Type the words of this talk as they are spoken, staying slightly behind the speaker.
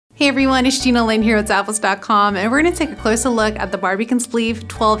Hey everyone, it's Gina Lynn here with Zappos.com, and we're going to take a closer look at the Barbican Sleeve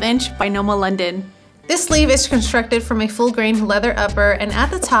 12-inch by KNOMO London. This sleeve is constructed from a full-grain leather upper, and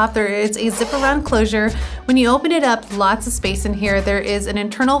at the top there is a zip-around closure. When you open it up, lots of space in here. There is an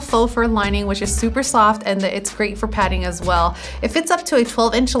internal faux fur lining which is super soft, and it's great for padding as well. It fits up to a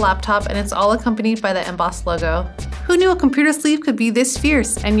 12-inch laptop, and it's all accompanied by the embossed logo. Who knew a computer sleeve could be this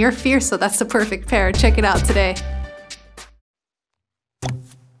fierce? And you're fierce, so that's the perfect pair. Check it out today.